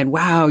great. And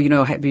wow,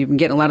 have you been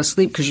getting a lot of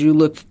sleep, because you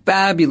look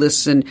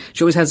fabulous. And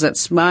she always has that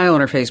smile on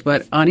her face.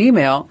 But on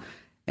email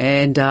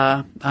and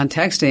on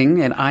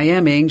texting and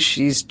IMing,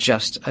 she's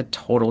just a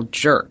total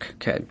jerk.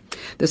 Okay.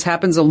 This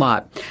happens a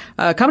lot.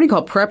 A company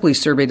called Preply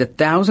surveyed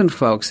 1,000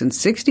 folks, and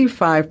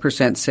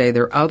 65% say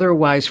their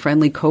otherwise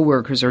friendly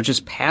coworkers are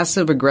just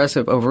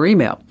passive-aggressive over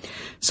email.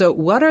 So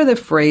what are the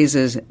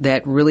phrases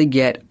that really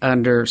get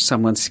under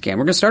someone's skin?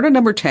 We're going to start at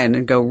number 10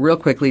 and go real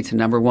quickly to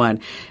number 1.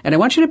 And I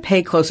want you to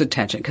pay close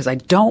attention, because I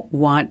don't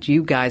want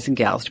you guys and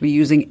gals to be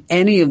using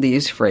any of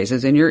these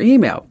phrases in your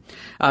email.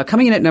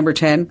 Coming in at number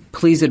 10,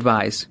 please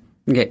advise.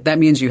 Okay, that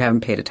means you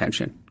haven't paid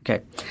attention.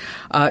 Okay.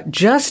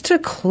 Just to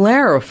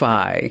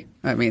clarify,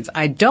 that means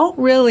I don't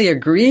really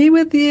agree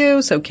with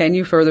you, so can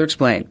you further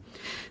explain?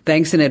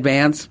 Thanks in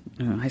advance.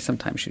 Oh, I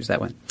sometimes use that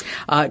one.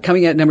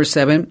 Coming at number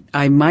 7,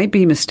 I might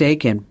be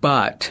mistaken,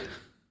 but...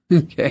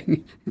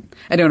 Okay.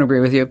 I don't agree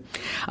with you.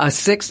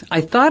 6,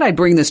 I thought I'd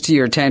bring this to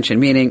your attention,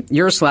 meaning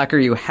you're a slacker,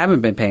 you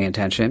haven't been paying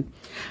attention.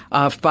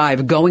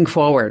 5, going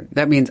forward.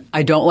 That means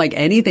I don't like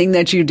anything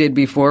that you did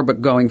before,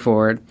 but going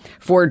forward.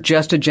 4,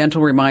 just a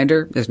gentle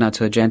reminder is not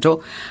so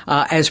gentle.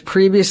 As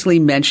previously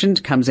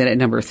mentioned, comes in at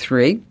number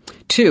 3.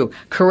 2,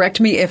 correct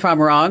me if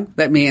I'm wrong.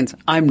 That means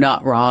I'm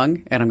not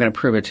wrong, and I'm going to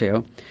prove it to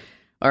you.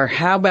 Or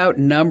how about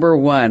number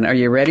 1? Are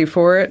you ready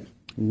for it?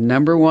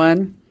 Number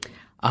 1.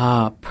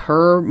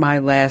 Per my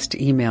last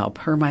email.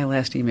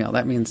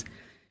 That means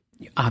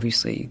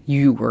obviously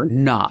you were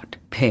not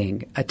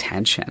paying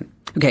attention.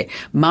 Okay,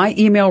 my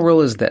email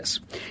rule is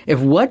this. If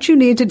what you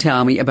need to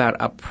tell me about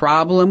a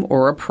problem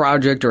or a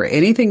project or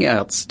anything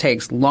else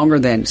takes longer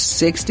than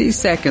 60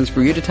 seconds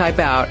for you to type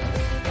out,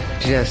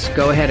 just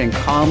go ahead and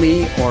call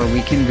me, or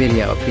we can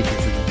video it,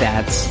 because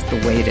that's the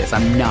way it is.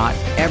 I'm not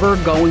ever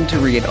going to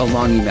read a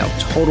long email.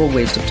 Total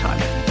waste of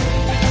time.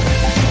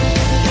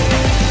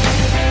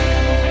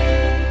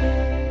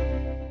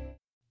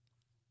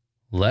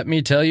 Let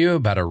me tell you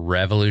about a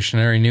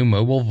revolutionary new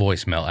mobile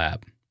voicemail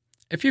app.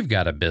 If you've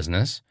got a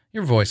business,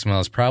 your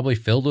voicemail is probably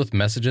filled with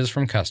messages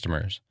from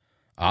customers.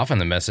 Often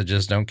the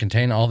messages don't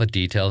contain all the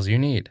details you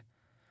need.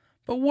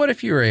 But what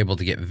if you were able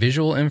to get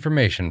visual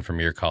information from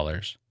your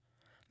callers?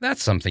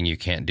 That's something you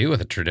can't do with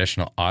a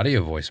traditional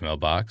audio voicemail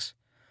box,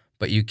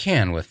 but you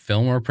can with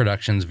Fillmore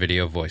Productions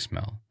Video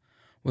Voicemail.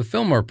 With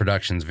Fillmore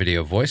Productions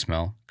Video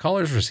Voicemail,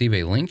 callers receive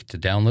a link to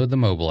download the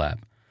mobile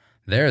app.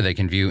 There they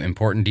can view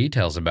important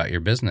details about your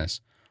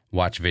business,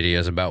 watch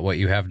videos about what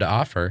you have to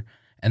offer,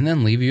 and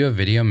then leave you a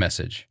video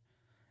message.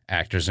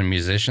 Actors and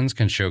musicians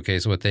can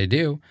showcase what they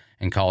do,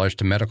 and callers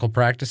to medical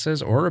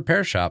practices or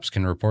repair shops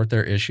can report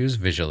their issues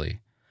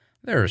visually.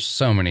 There are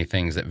so many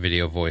things that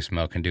video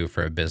voicemail can do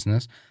for a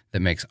business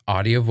that makes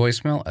audio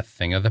voicemail a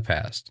thing of the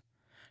past.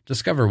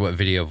 Discover what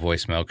video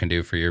voicemail can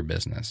do for your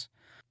business.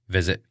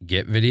 Visit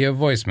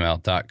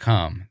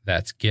getvideovoicemail.com.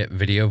 That's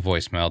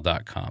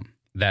getvideovoicemail.com.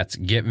 That's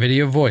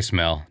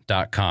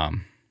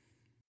getvideovoicemail.com.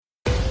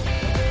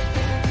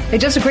 Hey,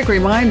 just a quick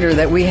reminder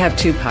that we have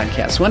two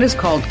podcasts. One is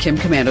called Kim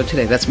Commando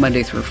Today. That's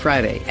Monday through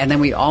Friday. And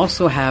then we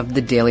also have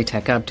the Daily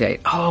Tech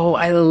Update. Oh,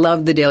 I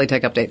love the Daily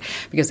Tech Update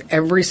because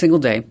every single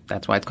day,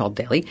 that's why it's called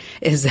daily,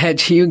 is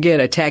that you get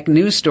a tech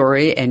news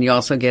story and you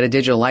also get a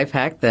digital life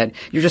hack that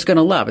you're just going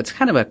to love. It's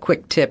kind of a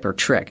quick tip or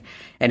trick.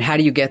 And how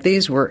do you get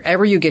these?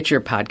 Wherever you get your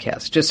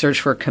podcasts. Just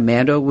search for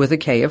Commando with a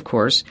K, of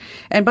course.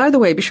 And by the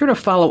way, be sure to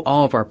follow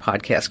all of our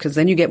podcasts because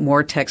then you get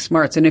more tech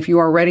smarts. And if you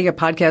are already a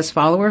podcast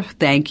follower,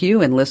 thank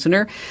you, and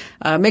listener,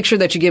 make sure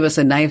that you give us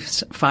a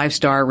nice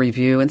 5-star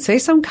review and say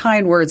some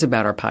kind words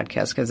about our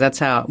podcast because that's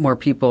how more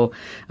people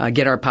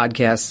get our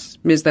podcasts,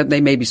 is that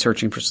they may be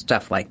searching for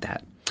stuff like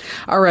that.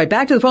 All right,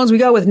 back to the phones we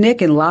go with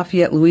Nick in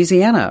Lafayette,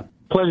 Louisiana.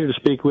 Pleasure to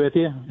speak with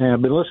you.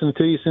 I've been listening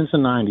to you since the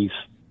 90s.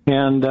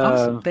 And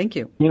awesome. Thank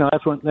you. You know,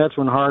 that's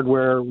when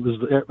hardware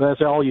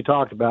that's all you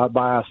talked about.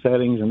 BIOS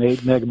settings and 8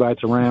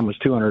 megabytes of RAM was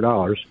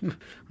 $200.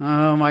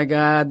 Oh my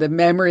God, the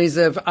memories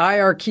of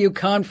IRQ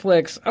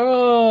conflicts.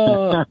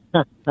 Oh.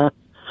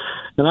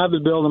 And I've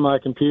been building my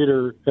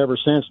computer ever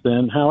since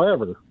then.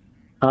 However,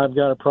 I've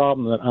got a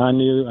problem that I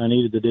knew I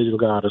needed the Digital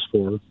Goddess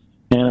for, and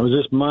it was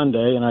this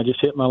Monday, and I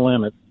just hit my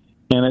limit.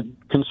 And it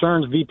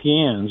concerns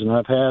VPNs, and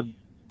I've had,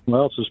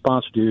 well, it's a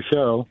sponsor to your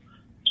show.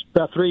 It's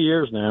about 3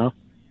 years now.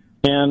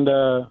 And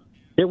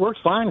it works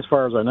fine as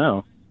far as I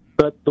know.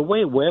 But the way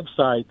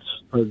websites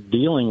are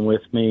dealing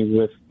with me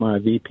with my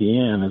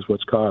VPN is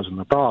what's causing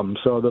the problem.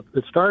 So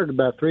it started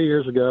about 3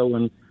 years ago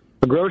when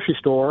a grocery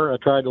store I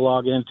tried to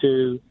log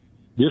into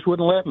just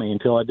wouldn't let me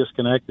until I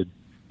disconnected.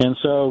 And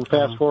so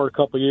fast forward a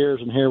couple of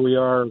years, and here we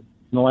are in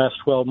the last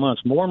 12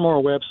 months. More and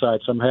more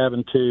websites I'm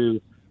having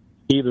to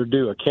either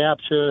do a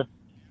CAPTCHA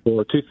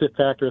or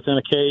two-factor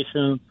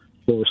authentication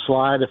or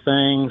slide a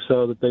thing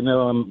so that they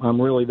know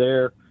I'm really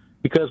there.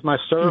 Because my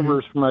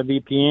servers for my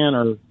VPN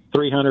are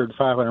 300,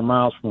 500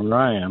 miles from where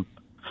I am.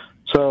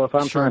 So if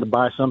I'm trying to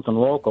buy something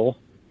local,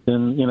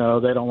 then, you know,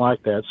 they don't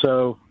like that.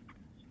 So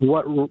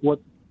what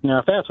now,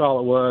 if that's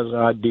all it was,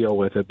 I'd deal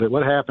with it. But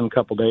what happened a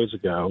couple days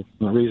ago,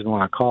 and the reason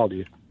why I called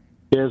you,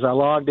 is I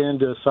logged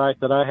into a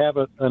site that I have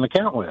an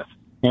account with.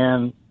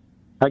 And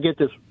I get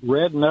this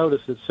red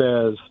notice that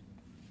says,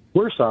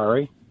 "We're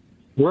sorry,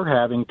 we're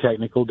having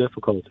technical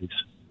difficulties."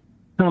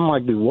 And I'm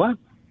like, do what?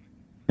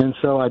 And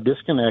so I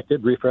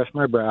disconnected, refreshed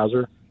my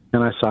browser,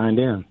 and I signed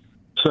in.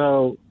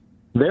 So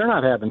they're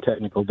not having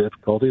technical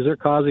difficulties. They're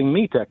causing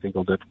me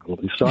technical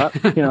difficulties. So,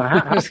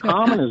 how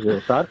common is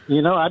this? I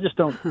just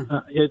don't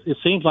it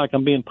seems like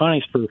I'm being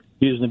punished for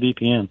using the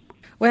VPN.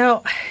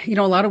 Well, a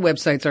lot of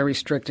websites are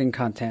restricting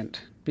content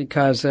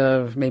because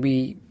of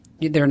maybe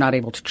they're not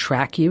able to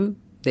track you.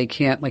 They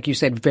can't, like you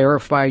said,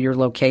 verify your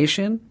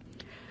location.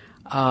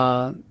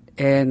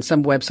 And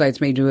some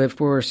websites may do it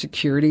for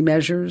security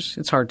measures.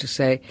 It's hard to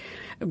say.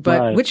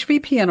 But right. Which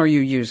VPN are you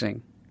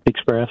using?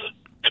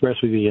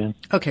 ExpressVPN.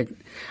 Okay.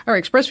 All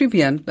right,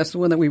 ExpressVPN, that's the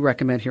one that we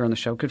recommend here on the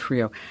show. Good for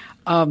you.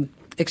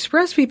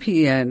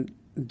 ExpressVPN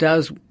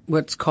does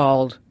what's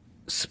called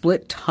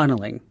split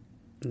tunneling.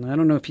 And I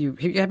don't know if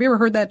have you ever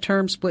heard that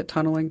term, split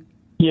tunneling?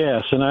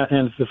 Yes,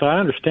 and if I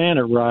understand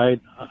it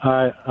right,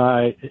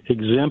 I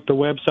exempt the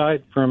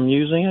website from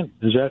using it.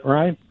 Is that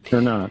right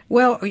or not?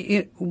 Well,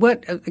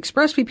 what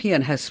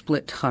ExpressVPN has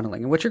split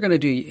tunneling, and what you're going to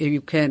do,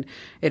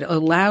 it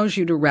allows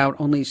you to route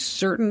only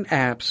certain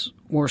apps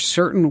or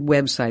certain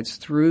websites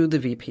through the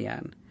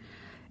VPN,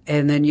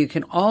 and then you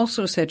can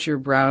also set your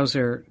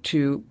browser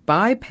to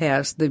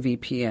bypass the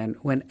VPN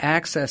when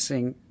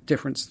accessing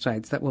different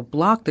sites that will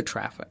block the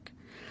traffic.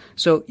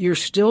 So you're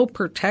still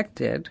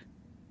protected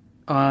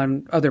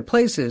on other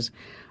places,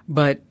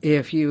 but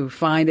if you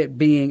find a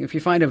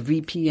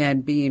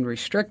VPN being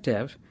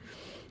restrictive,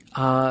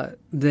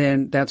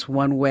 then that's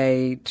one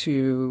way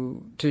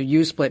to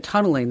use split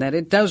tunneling, that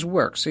it does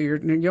work. So you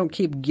don't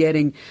keep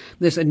getting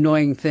this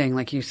annoying thing,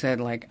 like you said,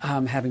 like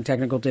I'm having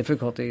technical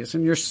difficulties.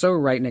 And you're so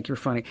right, Nick, you're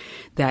funny,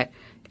 that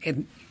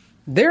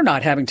they're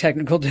not having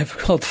technical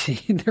difficulty.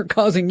 They're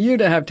causing you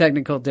to have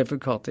technical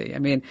difficulty. I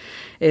mean,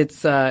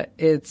 it's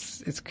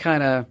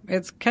kind of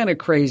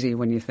crazy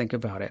when you think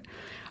about it.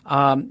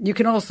 You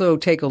can also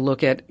take a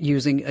look at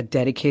using a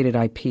dedicated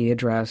IP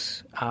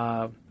address.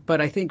 But But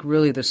I think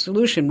really the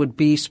solution would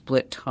be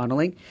split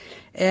tunneling.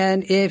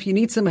 And if you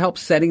need some help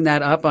setting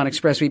that up on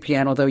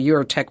ExpressVPN, although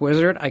you're a tech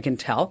wizard, I can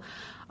tell,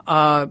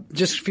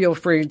 just feel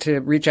free to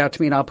reach out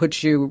to me and I'll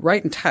put you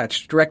right in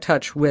touch, direct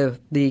touch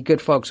with the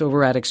good folks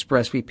over at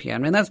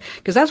ExpressVPN. And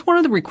that's one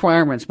of the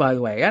requirements, by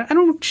the way. I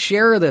don't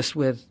share this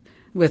with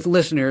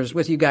listeners,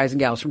 with you guys and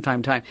gals from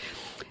time to time,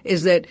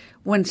 is that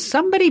when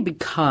somebody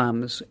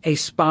becomes a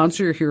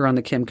sponsor here on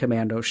the Kim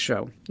Komando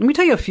Show, let me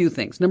tell you a few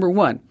things. Number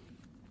one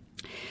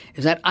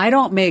is that I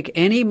don't make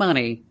any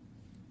money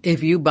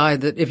if you buy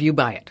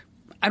it.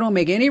 I don't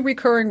make any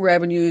recurring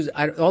revenues.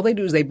 All they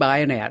do is they buy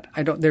an ad.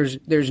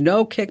 There's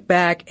no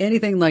kickback,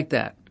 anything like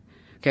that.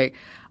 Okay.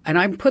 And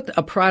I put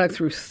a product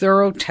through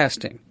thorough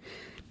testing.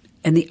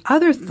 And the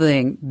other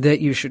thing that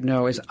you should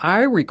know is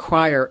I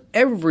require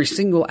every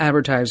single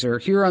advertiser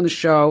here on the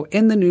show,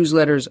 in the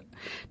newsletters,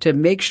 to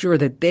make sure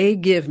that they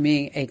give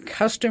me a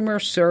customer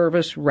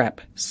service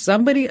rep,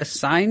 somebody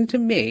assigned to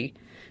me,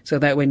 so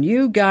that when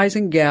you guys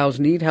and gals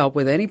need help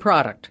with any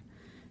product,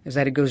 is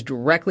that it goes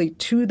directly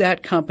to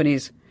that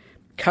company's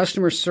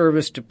customer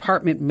service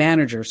department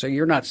manager, so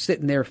you're not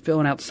sitting there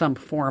filling out some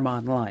form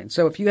online.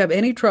 So if you have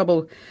any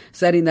trouble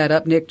setting that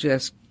up, Nick,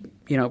 just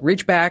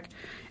reach back,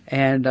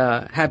 and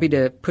happy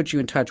to put you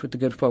in touch with the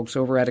good folks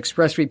over at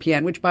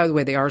ExpressVPN, which, by the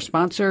way, they are a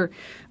sponsor.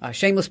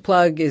 Shameless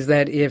plug is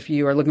that if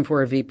you are looking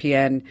for a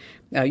VPN,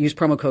 use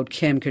promo code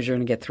Kim because you're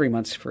going to get 3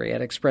 months free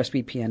at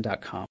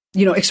expressvpn.com.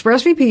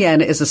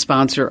 ExpressVPN is a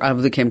sponsor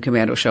of the Kim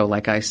Komando Show,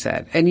 like I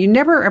said, and you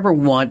never ever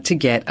want to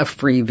get a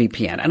free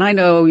VPN. And I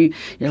know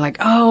you're like,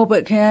 oh,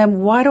 but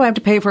Kim, why do I have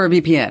to pay for a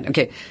VPN?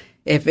 Okay.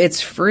 If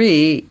it's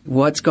free,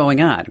 what's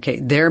going on? Okay,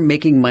 they're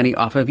making money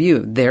off of you.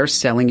 They're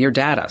selling your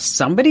data.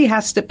 Somebody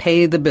has to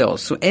pay the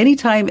bills. So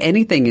anytime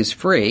anything is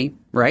free,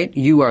 right,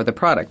 you are the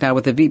product. Now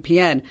with the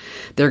VPN,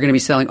 they're going to be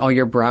selling all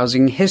your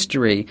browsing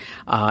history,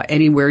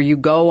 anywhere you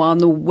go on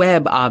the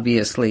web,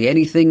 obviously,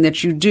 anything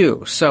that you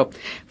do. So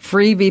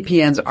free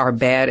VPNs are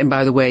bad. And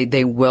by the way,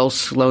 they will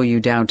slow you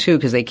down too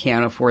because they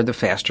can't afford the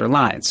faster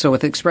lines. So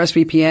with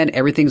ExpressVPN,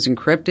 everything's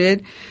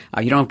encrypted.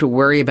 You don't have to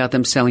worry about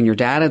them selling your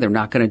data. They're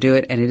not going to do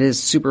it. And it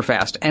is super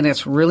fast. And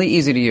it's really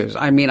easy to use.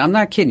 I mean, I'm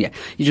not kidding you.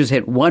 You just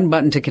hit one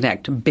button to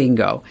connect.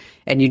 Bingo.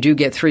 And you do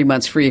get 3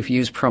 months free if you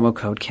use promo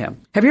code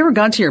Kim. Have you ever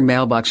gone to your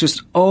mailbox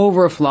just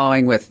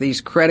overflowing with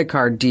these credit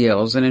card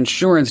deals and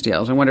insurance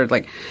deals and wondered,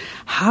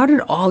 how did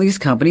all these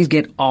companies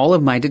get all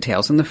of my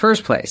details in the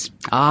first place?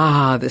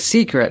 The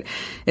secret.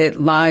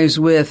 It lies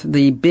with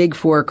the big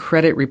four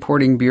credit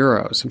reporting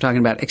bureaus. I'm talking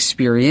about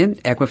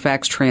Experian,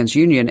 Equifax,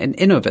 TransUnion, and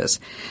Innovis.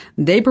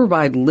 They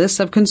provide lists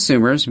of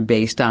consumers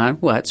based on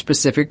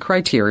specific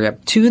criteria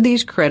to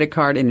these credit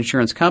card and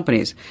insurance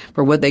companies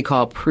for what they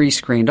call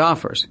pre-screened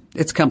offers.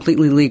 It's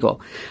completely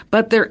legal.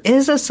 But there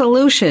is a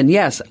solution.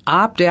 Yes,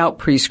 opt-out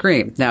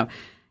pre-screen. Now,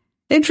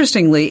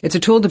 interestingly, it's a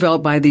tool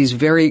developed by these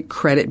very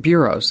credit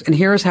bureaus. And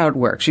here's how it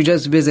works. You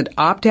just visit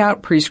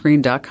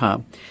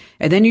optoutprescreen.com.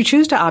 And then you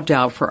choose to opt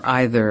out for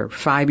either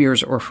 5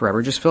 years or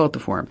forever. Just fill out the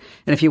form.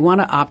 And if you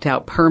want to opt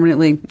out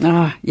permanently,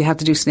 you have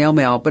to do snail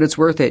mail, but it's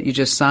worth it. You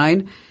just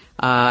sign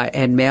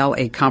and mail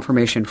a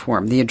confirmation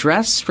form. The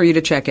address for you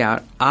to check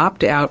out,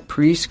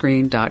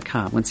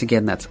 optoutprescreen.com. Once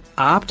again, that's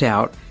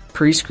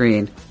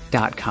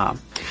optoutprescreen.com.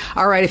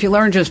 All right, if you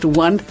learned just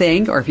one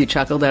thing or if you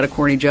chuckled at a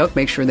corny joke,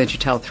 make sure that you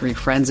tell 3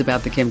 friends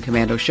about the Kim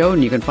Komando Show,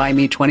 and you can find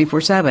me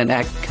 24/7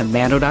 at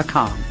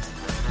Komando.com.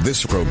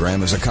 This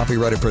program is a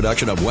copyrighted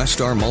production of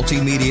Westar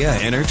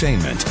Multimedia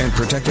Entertainment and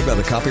protected by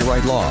the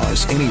copyright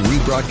laws. Any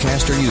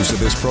rebroadcast or use of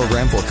this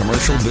program for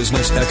commercial,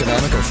 business,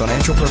 economic, or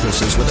financial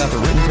purposes without the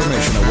written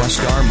permission of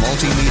Westar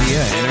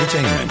Multimedia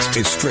Entertainment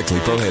is strictly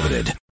prohibited.